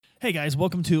Hey guys,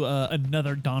 welcome to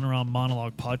another Donaram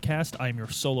Monologue podcast. I'm your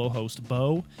solo host,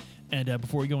 Bo. And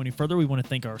before we go any further, we want to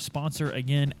thank our sponsor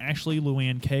again, Ashley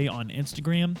Luann K on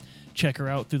Instagram. Check her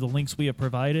out through the links we have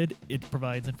provided. It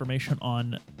provides information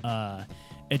on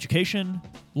education,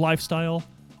 lifestyle,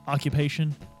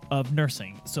 occupation of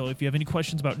nursing. So if you have any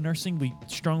questions about nursing, we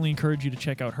strongly encourage you to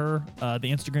check out her.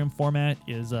 The Instagram format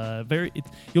is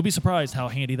you'll be surprised how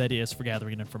handy that is for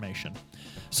gathering information.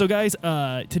 So guys,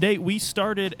 today we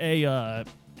started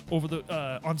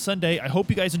on Sunday. I hope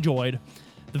you guys enjoyed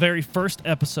the very first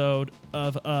episode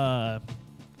of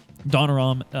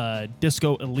Donaram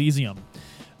Disco Elysium.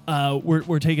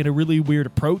 We're taking a really weird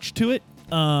approach to it,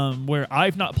 where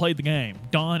I've not played the game.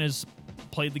 Don has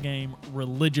played the game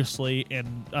religiously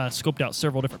and scoped out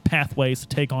several different pathways to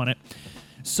take on it.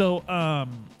 So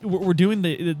we're doing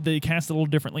the cast a little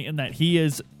differently in that he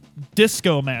is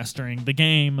disco mastering the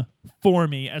game for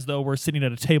me as though we're sitting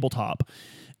at a tabletop.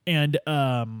 And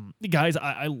guys,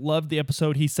 I loved the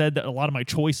episode. He said that a lot of my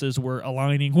choices were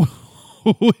aligning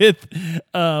with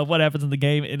what happens in the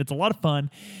game, and it's a lot of fun.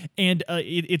 And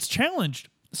it's challenged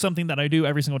something that I do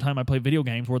every single time I play video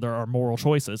games where there are moral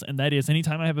choices, and that is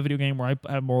anytime I have a video game where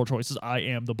I have moral choices, I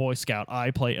am the Boy Scout.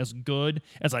 I play as good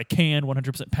as I can,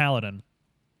 100% Paladin.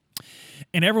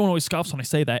 And everyone always scoffs when I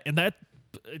say that, and that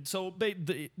so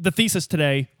the thesis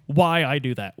today, why I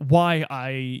do that, why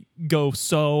I go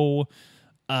so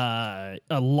a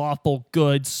lawful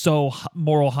good, so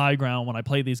moral high ground when I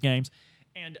play these games.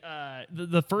 And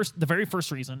the very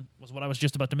first reason was what I was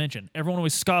just about to mention. Everyone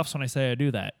always scoffs when I say I do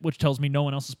that, which tells me no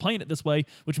one else is playing it this way,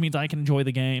 which means I can enjoy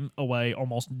the game a way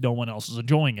almost no one else is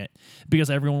enjoying it, because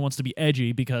everyone wants to be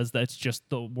edgy, because that's just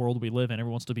the world we live in.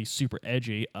 Everyone wants to be super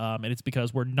edgy, and it's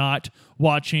because we're not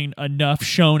watching enough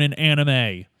shonen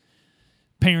anime.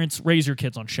 Parents, raise your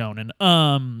kids on shonen,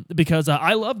 because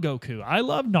I love Goku, I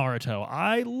love Naruto,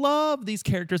 I love these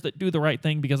characters that do the right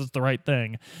thing because it's the right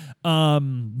thing. I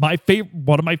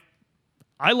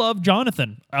love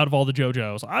Jonathan out of all the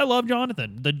JoJos. I love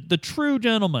Jonathan, the true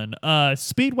gentleman.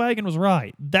 Speedwagon was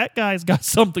right. That guy's got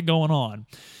something going on.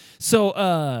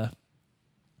 So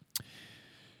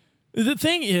the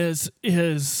thing is.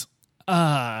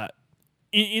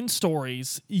 In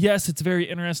stories, yes, it's very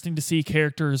interesting to see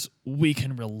characters we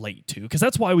can relate to, because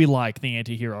that's why we like the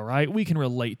anti-hero, right? We can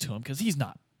relate to him because he's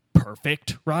not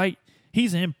perfect, right?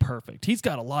 He's imperfect. He's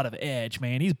got a lot of edge,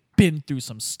 man. He's been through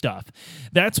some stuff.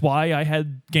 That's why I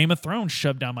had Game of Thrones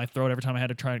shoved down my throat every time I had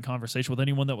to try a conversation with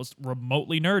anyone that was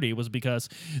remotely nerdy, was because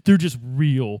they're just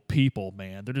real people,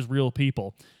 man. They're just real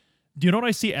people. Do you know what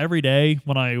I see every day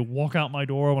when I walk out my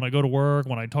door, when I go to work,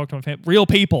 when I talk to my family? Real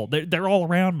people. They're all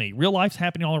around me. Real life's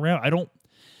happening all around.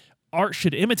 Art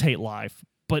should imitate life,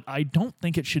 but I don't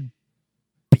think it should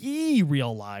be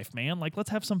real life, man. Like,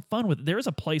 let's have some fun with it. There is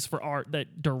a place for art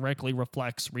that directly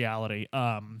reflects reality.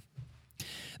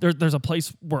 There's a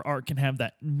place where art can have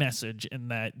that message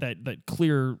and that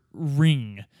clear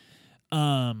ring.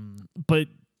 But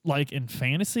like in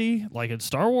fantasy, like in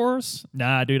Star Wars,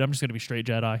 nah, dude, I'm just gonna be straight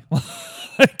Jedi.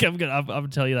 Like, I'm gonna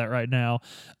tell you that right now.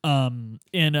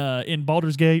 In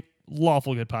Baldur's Gate,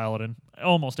 lawful good paladin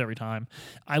almost every time.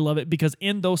 I love it because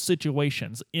in those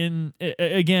situations,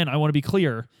 again, I want to be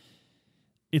clear,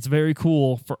 it's very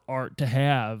cool for art to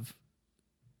have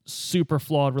super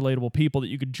flawed, relatable people that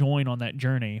you could join on that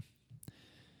journey.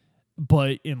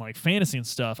 But in like fantasy and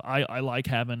stuff, I like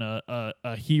having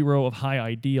a hero of high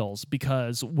ideals,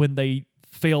 because when they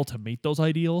fail to meet those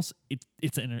ideals,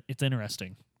 it's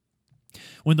interesting.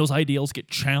 When those ideals get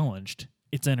challenged,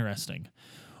 it's interesting.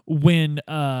 When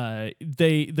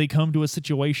they come to a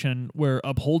situation where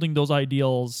upholding those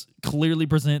ideals clearly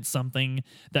presents something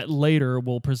that later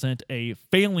will present a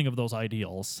failing of those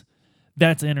ideals,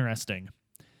 that's interesting.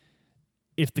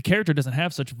 If the character doesn't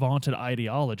have such vaunted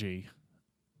ideology,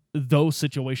 those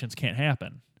situations can't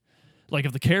happen. Like,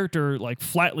 if the character like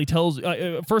flatly tells,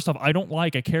 first off, I don't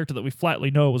like a character that we flatly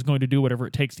know is going to do whatever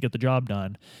it takes to get the job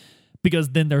done, because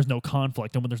then there's no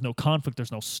conflict, and when there's no conflict,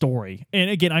 there's no story. And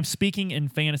again, I'm speaking in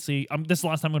fantasy. This is the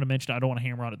last time I'm going to mention it. I don't want to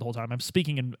hammer on it the whole time. I'm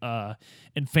speaking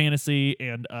in fantasy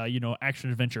and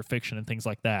action, adventure, fiction, and things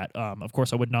like that. Of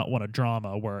course, I would not want a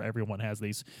drama where everyone has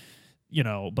these.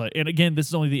 And again, this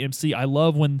is only the MC. I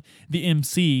love when the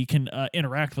MC can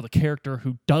interact with a character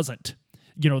who doesn't.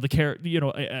 Another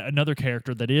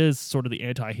character that is sort of the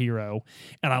anti-hero,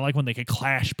 and I like when they can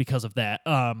clash because of that.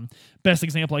 Best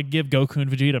example I give, Goku and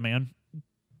Vegeta, man.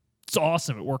 It's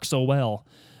awesome. It works so well.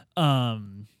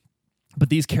 But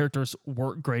these characters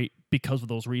work great because of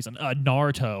those reasons.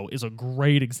 Naruto is a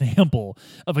great example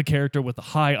of a character with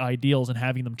high ideals and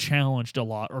having them challenged a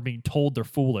lot or being told they're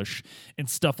foolish and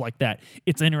stuff like that.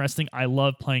 It's interesting. I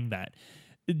love playing that.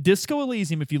 Disco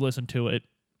Elysium, if you listen to it,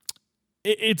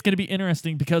 it's going to be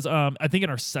interesting because I think in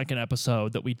our second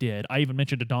episode that we did, I even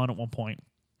mentioned to Dawn at one point,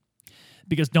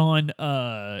 because Dawn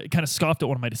kind of scoffed at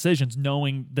one of my decisions,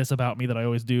 knowing this about me, that I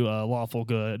always do lawful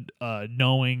good,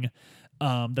 knowing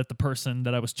that the person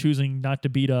that I was choosing not to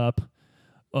beat up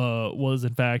was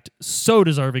in fact so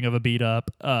deserving of a beat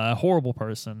up, horrible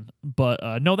person.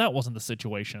 But no, that wasn't the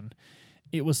situation.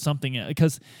 It was something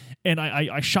and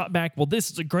I shot back, well, this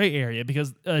is a gray area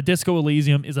because Disco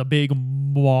Elysium is a big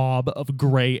mob of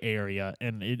gray area,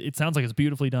 and it sounds like it's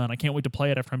beautifully done. I can't wait to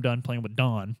play it after I'm done playing with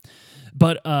Dawn.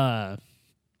 But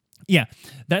yeah,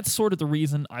 that's sort of the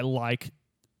reason I like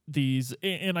these,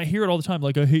 and I hear it all the time,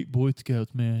 like, I hate Boy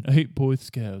Scouts, man. I hate Boy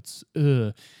Scouts.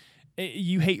 Ugh.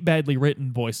 You hate badly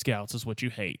written Boy Scouts is what you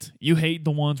hate. You hate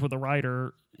the ones where the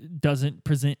writer doesn't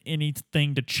present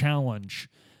anything to challenge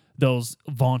those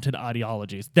vaunted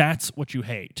ideologies. That's what you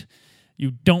hate.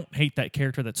 You don't hate that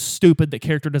character that's stupid. That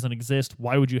character doesn't exist.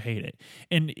 Why would you hate it?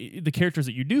 And the characters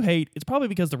that you do hate, it's probably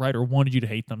because the writer wanted you to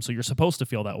hate them, so you're supposed to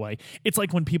feel that way. It's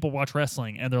like when people watch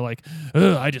wrestling and they're like,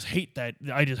 ugh, I just hate that.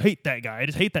 I just hate that guy. I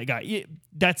just hate that guy.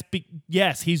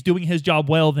 Yes, he's doing his job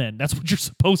well then. That's what you're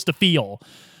supposed to feel.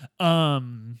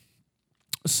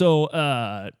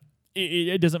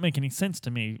 It doesn't make any sense to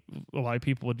me why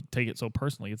people would take it so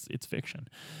personally. It's fiction,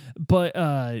 but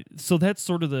so that's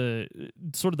sort of the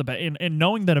and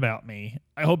knowing that about me,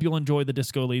 I hope you'll enjoy the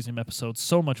Disco Elysium episode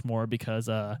so much more because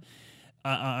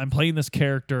I'm playing this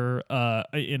character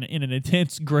in an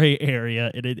intense gray area.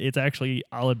 It's actually,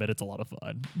 I'll admit, it's a lot of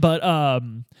fun. But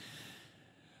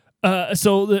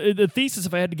so the thesis,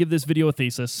 if I had to give this video a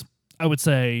thesis, I would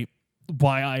say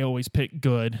why I always pick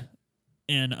good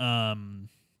in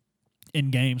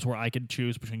games where I could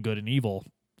choose between good and evil.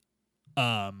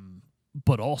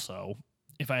 But also,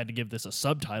 if I had to give this a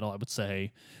subtitle, I would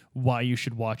say why you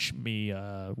should watch me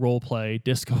roleplay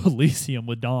Disco Elysium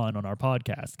with Dawn on our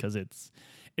podcast, because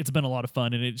it's been a lot of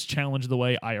fun and it's challenged the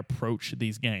way I approach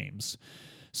these games.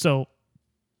 So,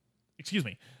 excuse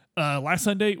me. Last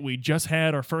Sunday, we just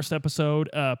had our first episode.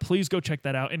 Please go check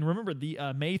that out. And remember, the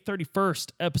May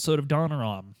 31st episode of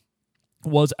Donneron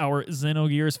was our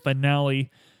Xenogears finale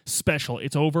special.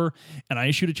 It's over, and I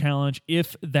issued a challenge.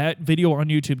 If that video on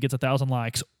YouTube gets 1,000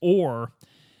 likes, or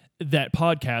that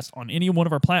podcast on any one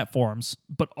of our platforms,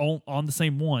 but all on the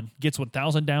same one, gets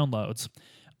 1,000 downloads,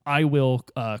 I will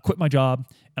quit my job,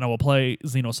 and I will play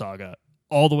Xenosaga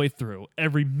all the way through.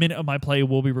 Every minute of my play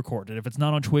will be recorded. If it's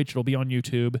not on Twitch, it'll be on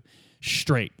YouTube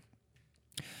straight.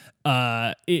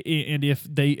 And if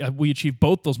we achieve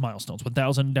both those milestones,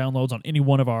 1,000 downloads on any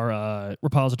one of our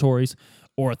repositories,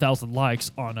 or 1,000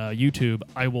 likes on YouTube,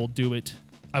 I will do it.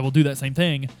 I will do that same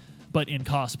thing, but in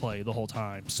cosplay the whole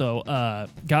time. So,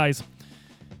 guys,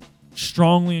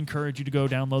 strongly encourage you to go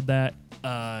download that.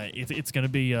 It's going to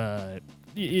be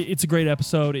it's a great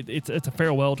episode. It's a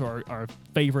farewell to our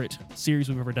favorite series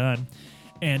we've ever done,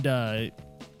 and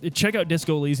check out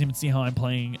Disco Elysium and see how I'm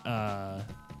playing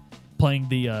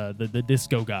the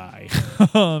disco guy,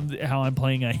 how I'm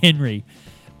playing Henry.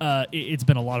 It's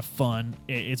been a lot of fun.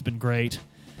 It's been great,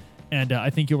 and I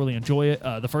think you'll really enjoy it.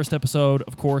 The first episode,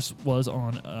 of course, was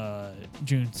on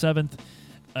June 7th,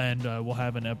 and we'll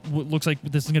have looks like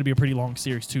this is going to be a pretty long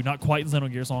series too. Not quite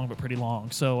Xenogears long, but pretty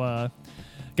long. So,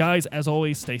 guys, as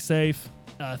always, stay safe.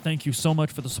 Thank you so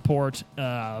much for the support.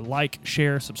 Like,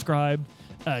 share, subscribe.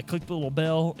 Click the little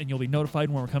bell, and you'll be notified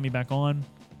when we're coming back on.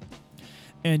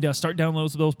 And start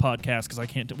downloads of those podcasts, because I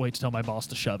can't wait to tell my boss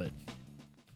to shove it.